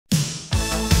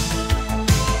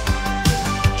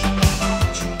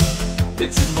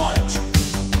it's in mind.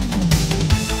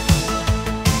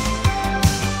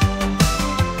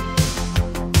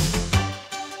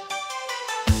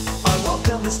 I walk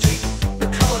down the street, the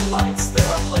colored lights, there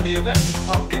are plenty of empty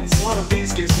pumpkins. One of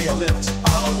these gives me a lift.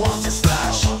 I don't want to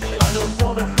smash, I don't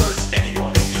want to hurt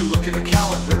anyone. If you look at the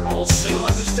calendar, we'll soon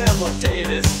understand what day it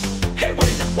is. Hey,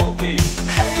 wait, it won't be.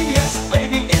 Hey, yes,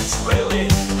 baby, it's really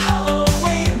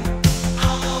Halloween.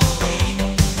 Halloween.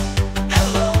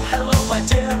 Hello, hello, my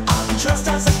dear, I'm dressed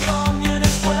as a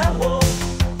communist werewolf.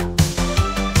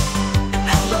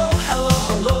 Hello, hello,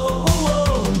 hello,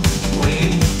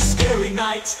 Halloween, scary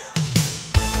night.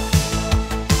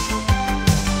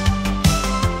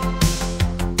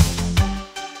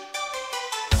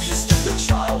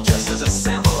 Child just as a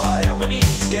samurai, and when he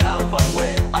get out of my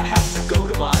way, I have to go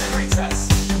to my recess.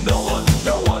 No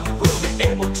one will be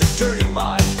able to dirty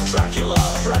my Dracula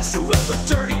dress. Whoever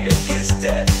dirty it is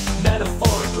dead.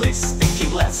 Metaphorically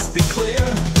speaking, let's be clear.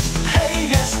 Hey,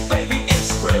 yes, baby,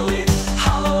 it's really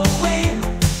Halloween.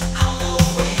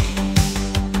 Halloween.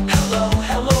 Hello,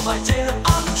 hello, my dear,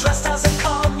 I'm dressed as a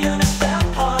communist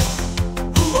vampire.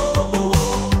 Ooh,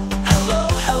 hello,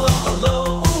 hello, hello.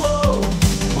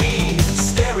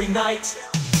 Night.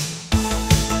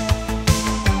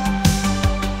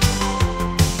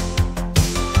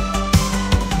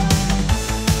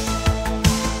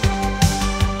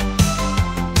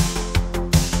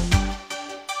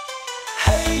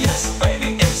 Hey, yes,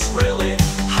 baby, it's really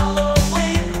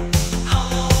Halloween.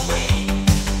 Halloween.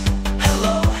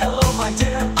 Hello, hello, my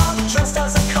dear, I'm dressed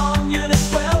as a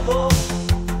communist werewolf.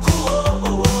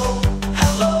 Hello,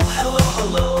 hello,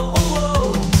 hello,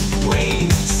 Halloween,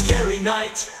 scary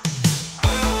night.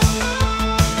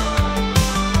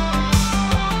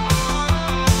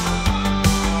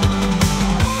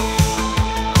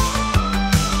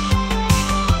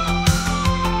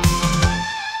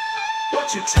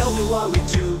 You tell me why we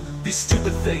do these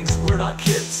stupid things, we're not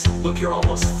kids. Look, you're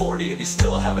almost 40 and you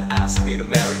still haven't asked me to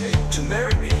marry me. To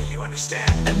marry me, you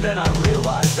understand? And then I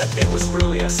realized that it was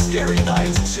really a scary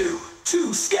night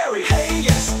too scary. Hey,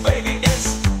 yes, baby,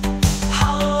 it's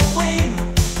Halloween.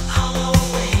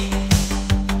 Halloween.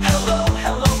 Hello,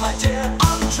 hello, my dear,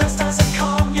 I'm dressed as a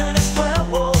communist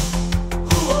werewolf.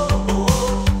 Hello,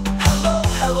 hello,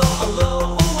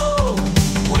 hello,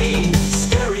 Halloween,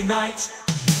 scary night.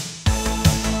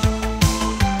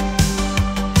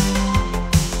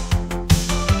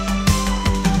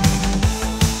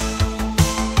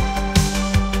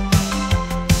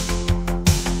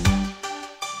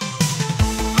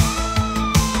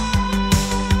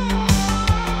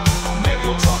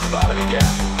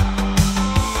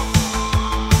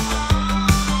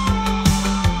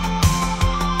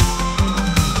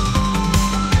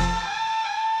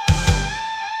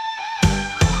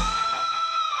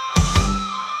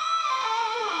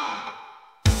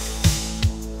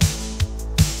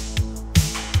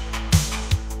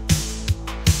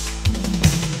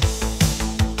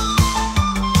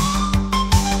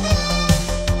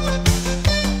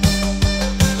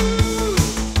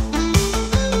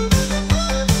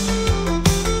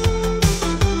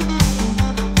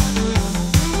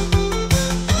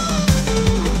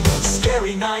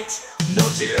 Night, no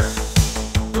dear.